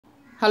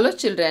Hello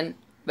children,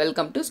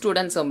 welcome to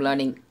Students Home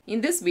Learning. In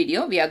this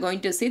video, we are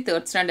going to see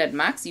 3rd Standard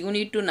Maths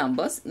Unit 2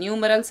 Numbers,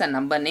 Numerals and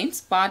Number Names,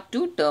 Part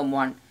 2, Term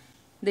 1.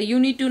 The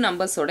Unit 2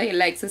 Numbers oda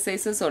ella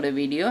exercises oda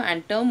video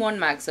and Term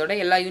 1 Maths oda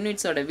ella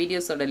units oda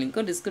videos oda link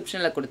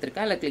description la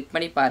kuduthirken alla click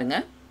panni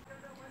paarenga.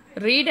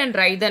 Read and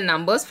write the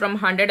numbers from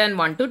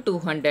 101 to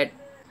 200.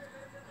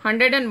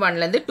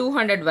 101 la irundhu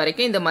 200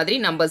 varaikku indha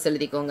madri numbers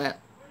eludhikonga.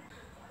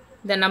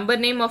 The number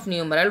name of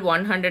numeral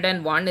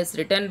 101 is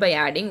written by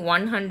adding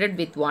 100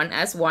 with 1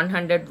 as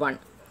 101.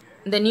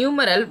 The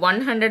numeral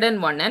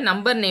 101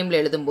 number name la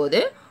எழுதும்போது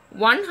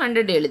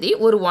 100 எழுதி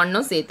ஒரு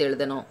 1 சேர்த்து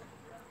எழுதணும்.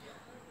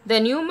 The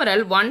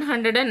numeral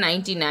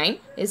 199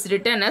 is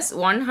written as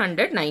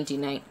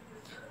 199.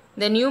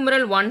 The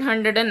numeral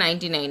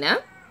 199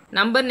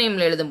 number name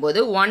la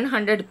எழுதும்போது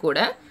 100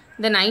 கூட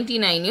the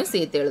 99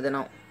 சேர்த்து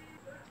எழுதணும்.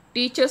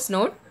 Teacher's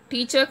note: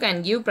 Teacher can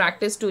give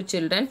practice to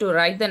children to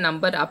write the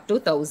number up to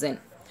 1000.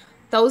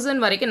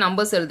 1000 வரைக்கும்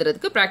numbers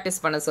எழுதுறதுக்கு practice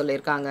பண்ண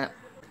சொல்லிருக்காங்க.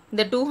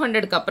 இந்த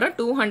 200 க்கு அப்புறம்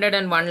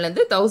 201 ல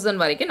இருந்து 1000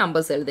 வரைக்கும்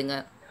numbers எழுதுங்க.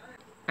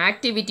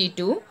 Activity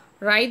 2: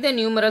 Write the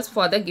numerals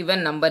for the given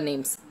number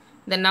names.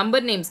 இந்த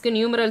number names க்கு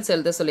numerals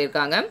எழுத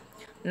சொல்லிருக்காங்க.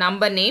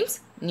 Number names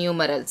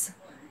numerals.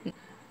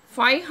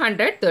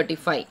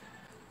 535.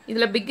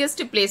 இதுல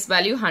biggest place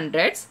value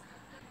hundreds.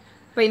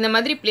 இப்போ இந்த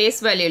மாதிரி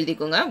place value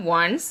எழுதிக்கோங்க.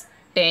 ones,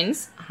 tens,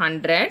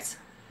 hundreds.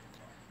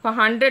 இப்போ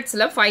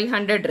ஹண்ட்ரட்ஸில்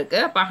 500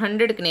 இருக்குது. அப்போ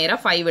 100க்கு நேராக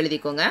 5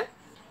 எழுதிக்கோங்க.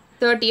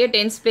 30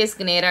 டென்ஸ்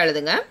பிளேஸ்க்கு நேராக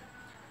எழுதுங்க.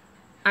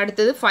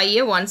 அடுத்தது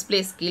 5 ஒன்ஸ்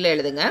பிளேஸ் கீழே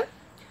எழுதுங்க.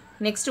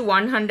 நெக்ஸ்ட்டு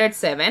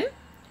 107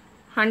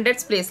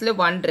 ஹண்ட்ரட்ஸ் பிளேஸில்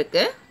 1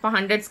 இருக்குது. இப்போ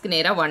ஹண்ட்ரட்ஸ்க்கு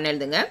நேராக 1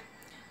 எழுதுங்க.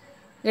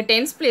 இங்கே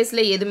டென்ஸ்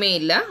பிளேஸில் எதுவுமே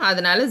இல்லை,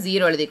 அதனால்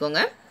 0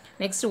 எழுதிக்கோங்க.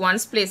 நெக்ஸ்ட்டு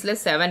ஒன்ஸ் பிளேஸில்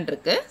 7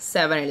 இருக்குது,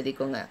 7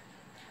 எழுதிக்கோங்க.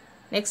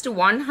 நெக்ஸ்ட்டு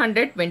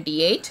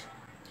 128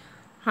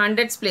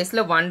 ஹண்ட்ரட்ஸ்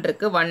பிளேஸில் 1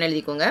 இருக்குது, 1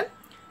 எழுதிக்கோங்க.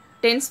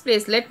 டென்ஸ்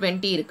பிளேஸில்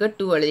 20 இருக்குது,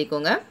 2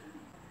 எழுதிக்கோங்க.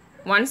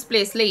 ஒன்ஸ்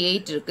பிளேஸில்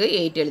 8 இருக்குது,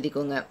 8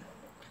 எழுதிக்கோங்க.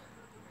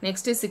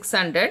 நெக்ஸ்ட்டு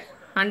 600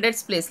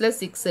 ஹண்ட்ரட்ஸ் பிளேஸில்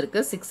 6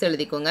 இருக்குது, 6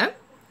 எழுதிக்கோங்க.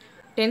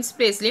 டென்ஸ்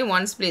பிளேஸ்லேயும்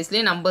ஒன்ஸ்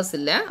பிளேஸ்லேயும் நம்பர்ஸ்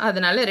இல்லை,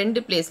 அதனால்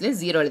 2 பிளேஸ்லேயும்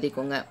 0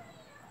 எழுதிக்கோங்க.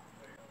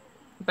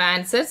 இப்போ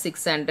ஆன்சர்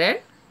 600.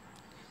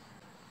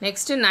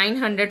 நெக்ஸ்ட்டு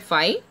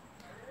 905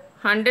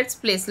 ஹண்ட்ரட்ஸ்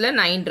பிளேஸில்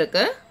 9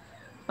 இருக்குது.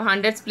 இப்போ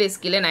ஹண்ட்ரட்ஸ்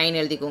பிளேஸ் கீழே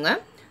 9 எழுதிக்கோங்க.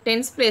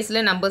 டென்ஸ்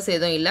பிளேஸில் நம்பர்ஸ்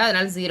எதுவும் இல்லை,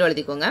 அதனால் 0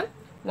 எழுதிக்கோங்க.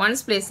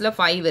 ஒன்ஸ் பிளேஸில்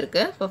 5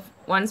 இருக்குது. இப்போ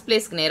ஒன்ஸ்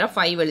பிளேஸ்க்கு நேராக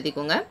 5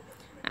 எழுதிக்கோங்க.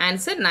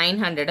 ஆன்சர்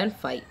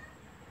 905.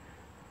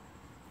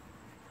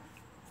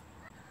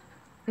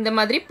 இந்த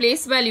மாதிரி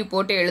பிளேஸ் வேல்யூ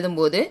போட்டு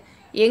எழுதும்போது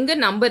எங்கே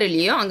நம்பர்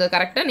இல்லையோ அங்கே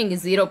கரெக்டாக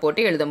நீங்கள் 0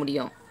 போட்டு எழுத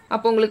முடியும்.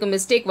 அப்போ உங்களுக்கு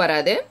மிஸ்டேக்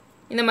வராது.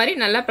 இந்த மாதிரி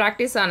நல்லா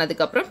ப்ராக்டிஸ்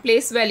ஆனதுக்கப்புறம்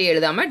பிளேஸ் வேல்யூ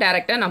எழுதாமல்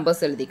டைரெக்டாக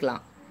நம்பர்ஸ்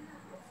எழுதிக்கலாம்.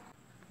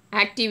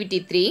 Activity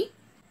 3: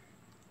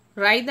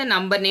 Write the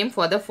number name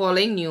for the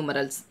following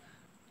numerals.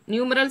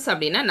 Numerals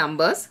அப்படின்னா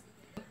நம்பர்ஸ்.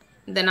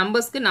 இந்த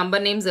நம்பர்ஸ்க்கு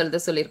நம்பர் நேம்ஸ் எழுத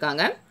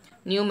சொல்லியிருக்காங்க.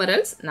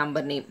 Numerals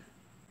number name.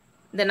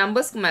 இந்த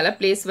நம்பர்ஸ்க்கு மேலே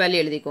பிளேஸ் வேல்யூ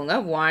எழுதிக்கோங்க.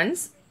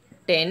 Once,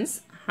 tense,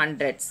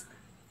 hundreds.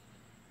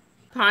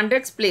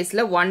 ஹண்ட்ரட்ஸ்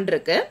பிளேஸில் 1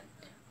 இருக்குது.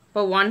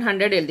 இப்போ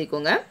 100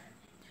 எழுதிக்கோங்க.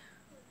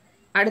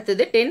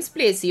 அடுத்தது டென்ஸ்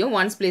பிளேஸையும்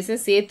ஒன்ஸ்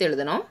பிளேஸையும் சேர்த்து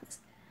எழுதணும்.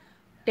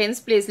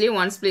 டென்ஸ் பிளேஸ்லேயும்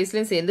ஒன்ஸ்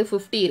பிளேஸ்லேயும் சேர்ந்து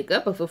 50 இருக்குது,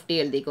 அப்போ 50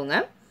 எழுதிக்கோங்க.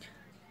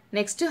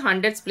 நெக்ஸ்ட்டு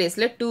ஹண்ட்ரட்ஸ்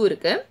பிளேஸில் 2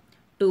 இருக்குது,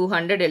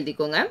 200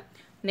 எழுதிக்கோங்க.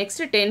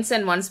 நெக்ஸ்ட்டு டென்ஸ்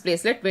அண்ட் ஒன்ஸ்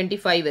பிளேஸில்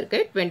 25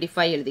 இருக்குது,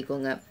 25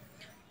 எழுதிக்கோங்க.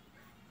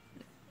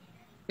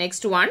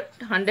 நெக்ஸ்ட் ஒன்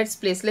ஹண்ட்ரட்ஸ்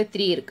பிளேஸில்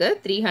 3 இருக்குது,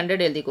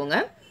 300 எழுதிக்கோங்க.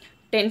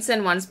 டென்ஸ்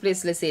அண்ட் ஒன்ஸ்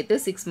பிளேஸில் சேர்த்து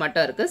 6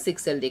 மட்டும் இருக்குது,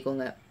 6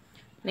 எழுதிக்கோங்க.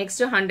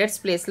 நெக்ஸ்ட்டு ஹண்ட்ரட்ஸ்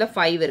பிளேஸில்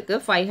 5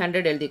 இருக்குது,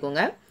 500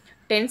 எழுதிக்கோங்க.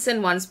 டென்ஸ்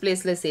அண்ட் ஒன்ஸ்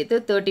பிளேஸில் சேர்த்து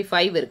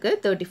 35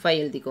 இருக்குது, 35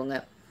 எழுதிக்கோங்க.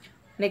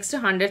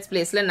 நெக்ஸ்ட்டு ஹண்ட்ரட்ஸ்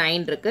பிளேஸில்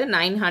 9 இருக்குது,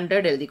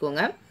 900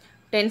 எழுதிக்கோங்க.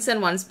 டென்ஸ்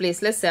அண்ட் ஒன்ஸ்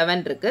பிளேஸில்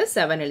 7 இருக்குது,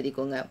 7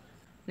 எழுதிக்கோங்க.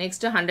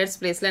 நெக்ஸ்ட்டு ஹண்ட்ரட்ஸ்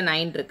பிளேஸில்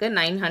 9 இருக்குது,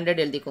 900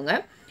 எழுதிக்கோங்க.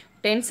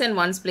 டென்ஸ் அண்ட்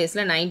ஒன்ஸ்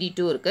பிளேஸில்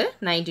 92 இருக்குது,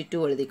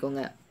 92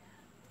 எழுதிக்கோங்க.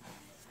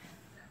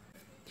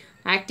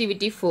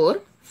 Activity 4: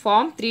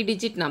 Form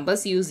 3-digit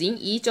numbers using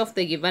each of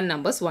the given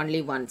numbers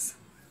only once.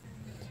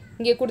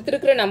 இங்கே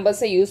கொடுத்துருக்கிற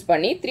நம்பர்ஸை யூஸ்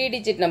பண்ணி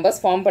 3-digit numbers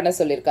ஃபார்ம் பண்ண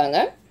சொல்லியிருக்காங்க.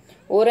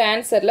 ஒரு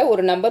ஆன்சரில்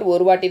ஒரு நம்பர்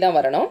ஒரு வாட்டி தான்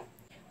வரணும்.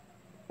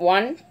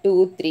 1, 2,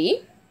 3.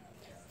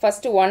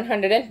 ஃபஸ்ட்டு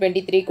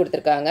 123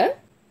 கொடுத்துருக்காங்க.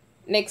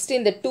 நெக்ஸ்ட்டு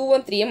இந்த 2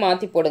 3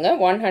 மாற்றி போடுங்க.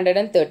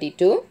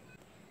 132.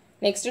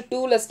 நெக்ஸ்ட்டு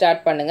 2ல்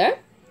ஸ்டார்ட் பண்ணுங்கள்.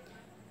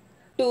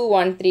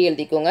 213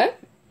 எழுதிக்கோங்க.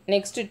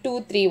 நெக்ஸ்ட்டு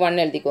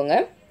 231 எழுதிக்கோங்க.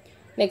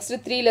 நெக்ஸ்ட்டு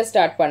 3ல்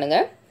ஸ்டார்ட்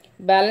பண்ணுங்கள்.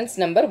 Balance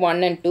number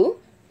 1 and 2.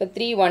 இப்போ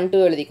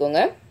 312 எழுதிக்கோங்க.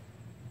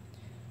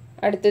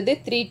 அடுத்தது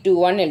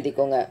 321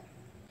 எழுதிக்கோங்க.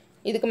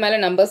 இதுக்கு மேலே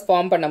நம்பர்ஸ்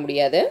ஃபார்ம் பண்ண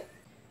முடியாது.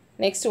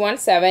 Next one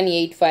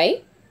 785.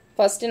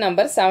 First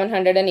number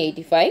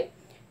 785.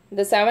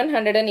 இந்த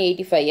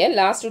 785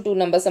 லாஸ்ட் 2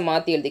 நம்பர்ஸை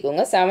மாற்றி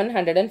எழுதிக்கோங்க.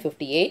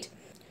 758.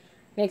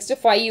 நெக்ஸ்ட்டு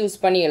 5 யூஸ்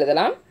பண்ணி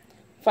எழுதலாம்.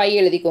 5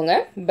 எழுதிக்கோங்க.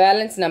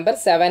 Balance number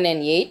 7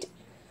 and 8.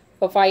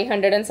 இப்போ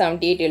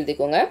 578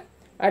 எழுதிக்கோங்க.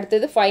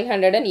 அடுத்தது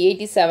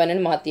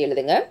 587 மாற்றி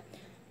எழுதுங்க.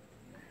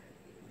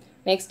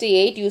 நெக்ஸ்ட்டு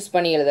 8 யூஸ்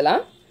பண்ணி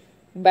எழுதலாம்.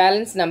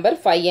 பேலன்ஸ் நம்பர்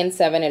 5 and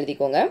 7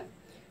 எழுதிக்கோங்க.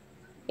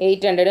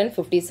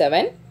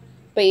 857.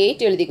 இப்போ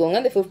 8 எழுதிக்கோங்க.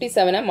 இந்த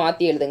 57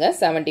 மாற்றி எழுதுங்க.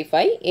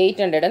 75,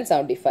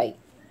 875.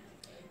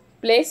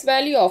 Place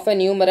value of a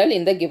numeral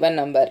in the given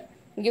number.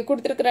 இங்கே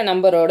கொடுத்துருக்கிற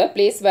நம்பரோட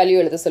place value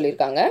எழுத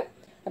சொல்லியிருக்காங்க.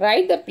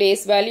 Write the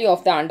place value of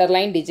the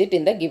underlined digit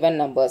in the given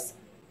numbers.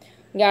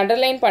 இங்கே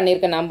underline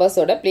பண்ணியிருக்க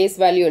நம்பர்ஸோட place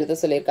value எழுத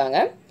சொல்லியிருக்காங்க.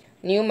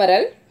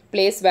 Numeral,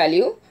 place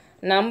value,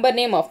 number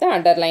name of the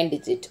underlined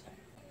digit.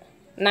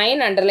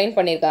 9 underline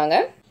பண்ணியிருக்காங்க.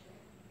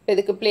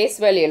 இதுக்கு place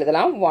value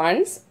எழுதலாம்.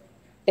 ones,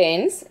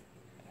 tens,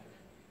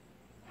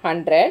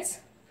 hundreds.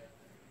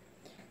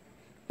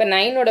 இப்போ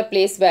 9 ஓட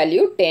place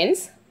value tens.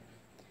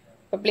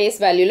 இப்போ place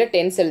valueல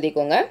tens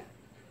எழுதிக்கோங்க.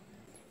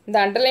 இந்த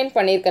underline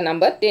பண்ணியிருக்க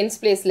நம்பர் tens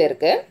placeல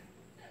இருக்கு.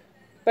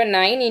 இப்போ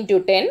 9 into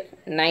 10,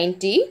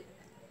 90.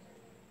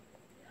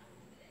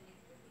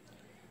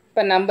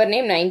 இப்போ number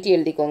name 90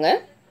 எழுதிக்கோங்க.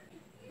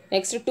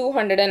 Next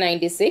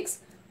 296.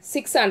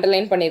 6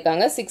 underline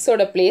பண்ணியிருக்காங்க. 6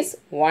 ஓட place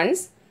ones.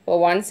 இப்போ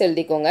ones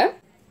எழுதிக்கோங்க.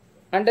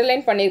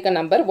 underline பண்ணியிருக்க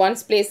நம்பர்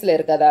ones placeல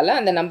இருக்கதால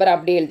அந்த நம்பர்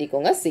அப்படியே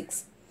எழுதிக்கோங்க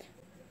 6.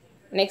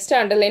 Next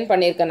underline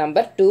பண்ணியிருக்க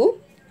நம்பர் 2.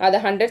 அது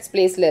hundreds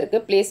placeல இருக்கு.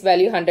 place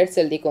value hundreds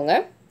எழுதிக்கோங்க.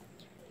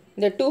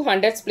 இந்த 2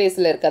 hundreds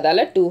placeல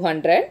இருக்கதால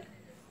 200.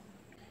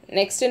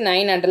 Next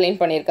 9 underline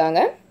பண்ணியிருக்காங்க.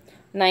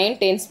 9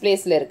 tens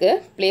placeல இருக்கு.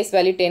 place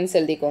value tens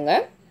எழுதிக்கோங்க.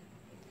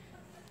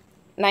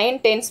 9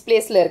 tens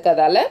placeல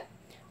இருக்கதால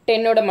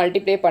 10 ஓட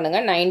multiply பண்ணுங்க.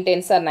 9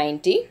 tens are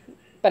 90.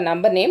 இப்போ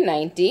number name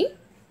 90.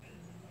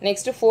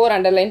 Next 4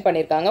 underline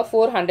பண்ணியிருக்காங்க.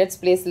 4 hundreds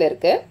placeல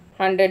இருக்கு.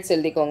 hundreds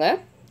எழுதிக்கோங்க.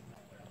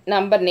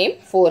 number name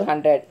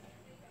 400.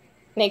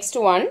 Next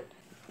one,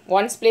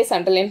 ones place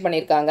underline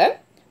பண்ணியிருக்காங்க.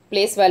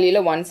 place valueல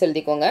ones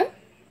எழுதிக்கோங்க.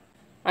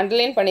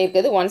 underline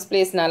பண்ணியிருக்கிறது ones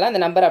placeனால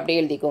அந்த நம்பர் அப்படியே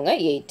எழுதிக்கோங்க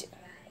 8.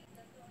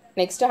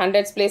 Next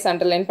hundreds place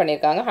underline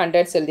பண்ணியிருக்காங்க.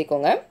 hundreds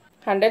எழுதிக்கோங்க.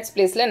 hundreds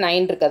placeல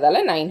 9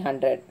 இருக்கதால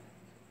 900.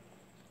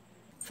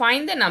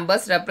 Find the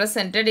numbers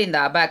represented in the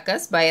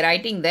abacus by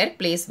writing their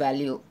place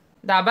value.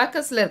 The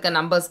abacusல இருக்க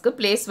நம்பர்ஸ்க்கு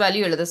place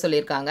value எழுத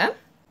சொல்லியிருக்காங்க.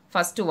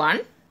 First one,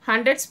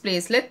 hundreds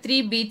placeல 3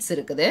 beats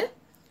இருக்குது.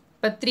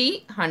 இப்போ 3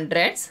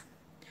 hundreds.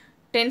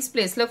 Tens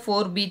placeல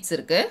 4 beats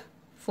இருக்கு.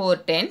 4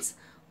 tens.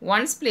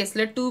 Ones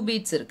placeல 2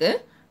 beats இருக்கு.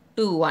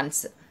 2 ones.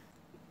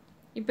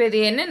 இப்போ இது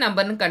என்ன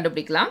நம்பர்னு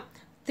கண்டுபிடிக்கலாம்.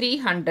 3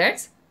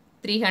 hundreds.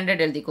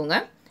 300 எழுதிக்கோங்க.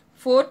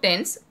 4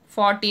 tens.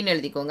 14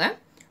 எழுதிக்கோங்க.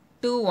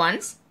 2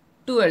 ones.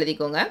 2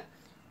 எழுதிக்கோங்க.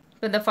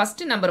 இப்போ இந்த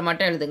ஃபஸ்ட்டு நம்பர்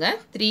மட்டும் எழுதுங்க.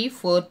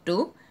 342.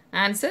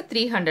 Answer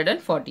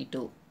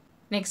 342.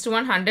 Next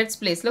one hundreds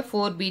placeல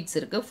 4 beats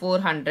இருக்கு. 4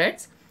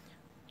 hundreds.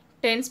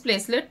 Tens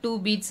placeல 2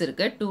 beats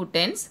இருக்கு. 2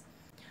 tens.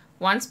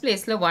 Ones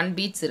placeல 1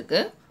 beats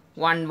இருக்கு.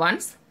 1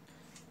 ones.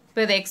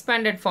 இப்போ இது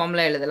expanded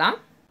formula எழுதலாம்.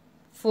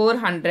 4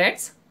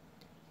 hundreds.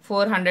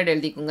 400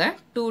 எழுதிக்கோங்க.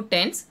 2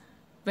 tens.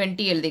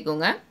 20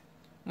 எழுதிக்கோங்க.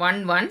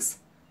 1 ones.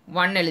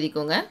 1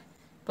 எழுதிக்கோங்க.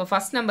 இப்போ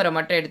ஃபஸ்ட் நம்பரை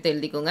மட்டும் எடுத்து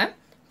எழுதிக்கோங்க.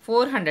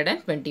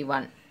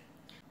 421.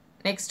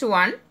 நெக்ஸ்ட்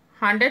ஒன்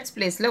hundreds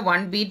placeல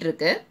 1 beat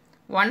இருக்கு.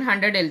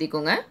 100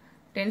 எழுதிக்கோங்க.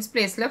 Tens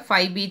placeல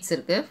 5 beats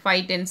இருக்கு.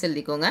 5 tens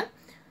எழுதிக்கோங்க.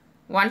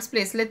 Ones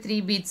placeல 3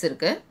 beats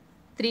இருக்கு.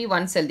 3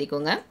 ones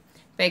எழுதிக்கோங்க.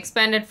 இப்போ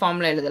expanded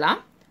formula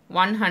எழுதலாம்.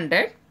 100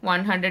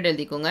 100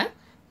 எழுதிக்கோங்க.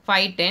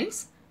 5 tens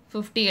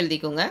 50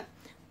 எழுதிக்கோங்க.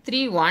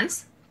 3 ones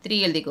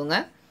 3 எழுதிக்கோங்க.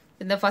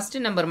 இந்த ஃபர்ஸ்ட்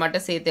நம்பர்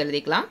மட்டும் சேர்த்து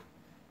எழுதிக்கலாம்.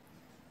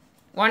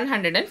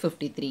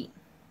 153.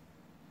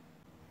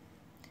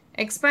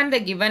 Expand the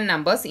given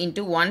numbers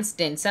into ones,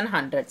 tens and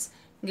hundreds.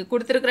 இங்கே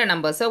கொடுத்துருக்கிற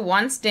நம்பர்ஸை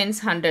ones, tens,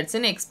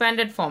 hundredsன்னு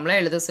expanded formula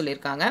எழுத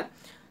சொல்லியிருக்காங்க.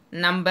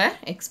 Number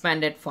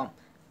expanded form.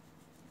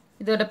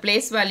 இதோட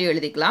place value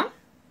எழுதிக்கலாம்.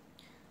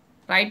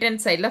 ரைட்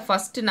ஹேண்ட் சைடில்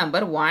ஃபஸ்ட்டு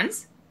நம்பர் ones,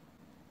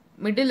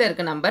 மிடில்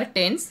இருக்க நம்பர்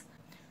tens,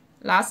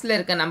 லாஸ்ட்டில்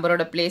இருக்க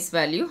நம்பரோட place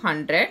value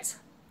hundreds.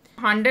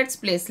 hundreds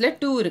placeல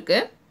 2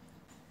 இருக்குது.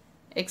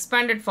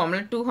 expanded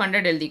formula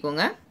 200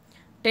 எழுதிக்கோங்க.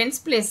 tens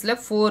placeல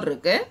 4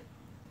 இருக்குது.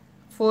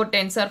 4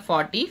 tens are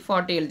 40.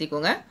 40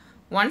 எழுதிக்கோங்க.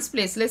 ones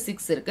placeல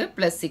 6 இருக்குது.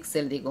 plus 6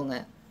 எழுதிக்கோங்க.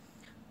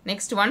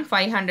 next one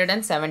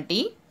 570.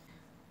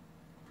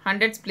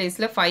 hundreds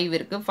placeல 5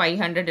 இருக்குது.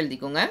 500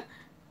 எழுதிக்கோங்க.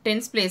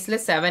 tens placeல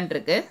 7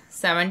 இருக்குது.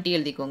 70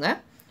 எழுதிக்கோங்க.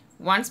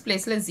 ones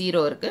placeல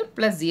 0 இருக்குது.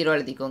 plus 0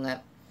 எழுதிக்கோங்க.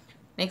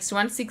 next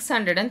one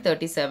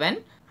 637.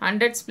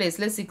 hundreds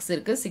placeல 6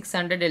 இருக்குது.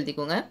 600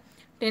 எழுதிக்கோங்க.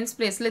 tens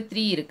placeல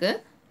 3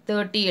 இருக்குது.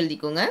 30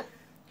 எழுதிக்கோங்க.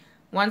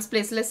 ones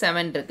placeல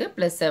 7 இருக்குது.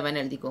 plus 7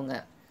 எழுதிக்கோங்க.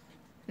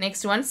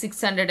 next one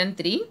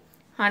 603.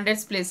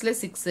 hundreds placeல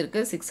 6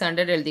 இருக்குது.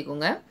 600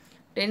 எழுதிக்கோங்க.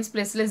 tens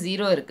placeல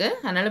 0 இருக்குது.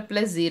 அதனால்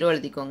plus 0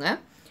 எழுதிக்கோங்க.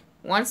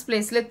 ones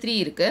placeல 3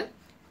 இருக்குது.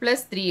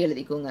 plus 3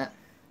 எழுதிக்கோங்க.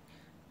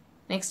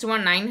 next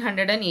one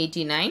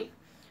 989.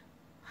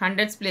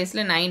 hundreds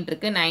placeல 9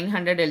 இருக்குது.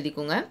 900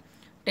 எழுதிக்கோங்க.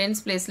 tens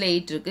placeல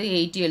 8 இருக்குது.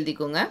 80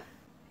 எழுதிக்கோங்க.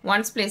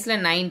 ones placeல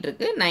 9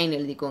 இருக்குது. 9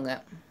 எழுதிக்கோங்க.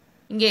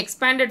 இங்கே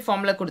expanded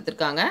formula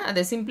கொடுத்துருக்காங்க.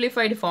 அதை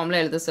simplified formula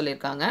எழுத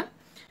சொல்லியிருக்காங்க.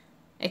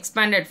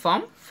 expanded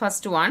form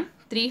first one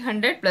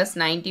 300 plus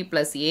 90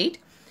 plus 8.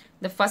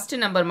 The first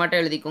number மட்டும்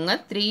எழுதிக்கோங்க.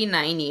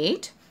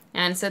 398.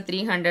 Answer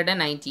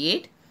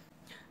 398.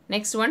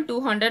 Next one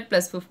 200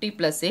 plus 50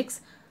 plus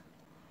 6.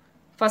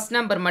 First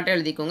number மட்டும்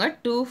எழுதிக்கோங்க.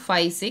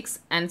 256.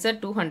 Answer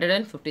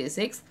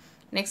 256.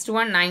 Next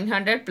one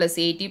 900 plus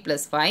 80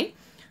 plus 5.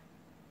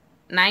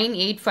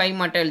 985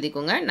 மட்டும்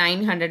எழுதிக்கோங்க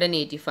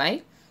 985.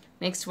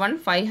 Next one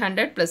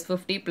 500 plus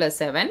 50 plus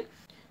 7.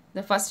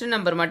 The first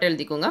number மட்டும்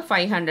எழுதிக்கோங்க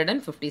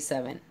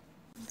 557.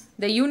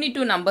 The unit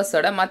 2 numbers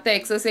ஓட மற்ற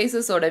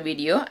exercises ஓட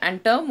video and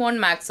term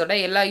 1 max ஓட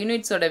எல்லா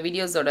units ஓட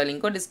videos ஓட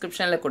லிங்க்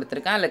descriptionல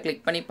கொடுத்திருக்கேன். அதல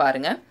click பண்ணி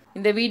பாருங்க.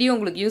 இந்த வீடியோ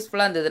உங்களுக்கு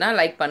யூஸ்ஃபுல்லா இருந்ததுனா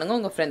லைக் பண்ணுங்க,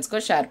 உங்க friends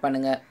க்கு ஷேர்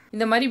பண்ணுங்க.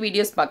 இந்த மாதிரி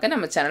வீடியோஸ் பார்க்க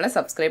நம்ம சேனலை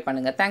subscribe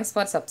பண்ணுங்க. Thanks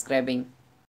for subscribing.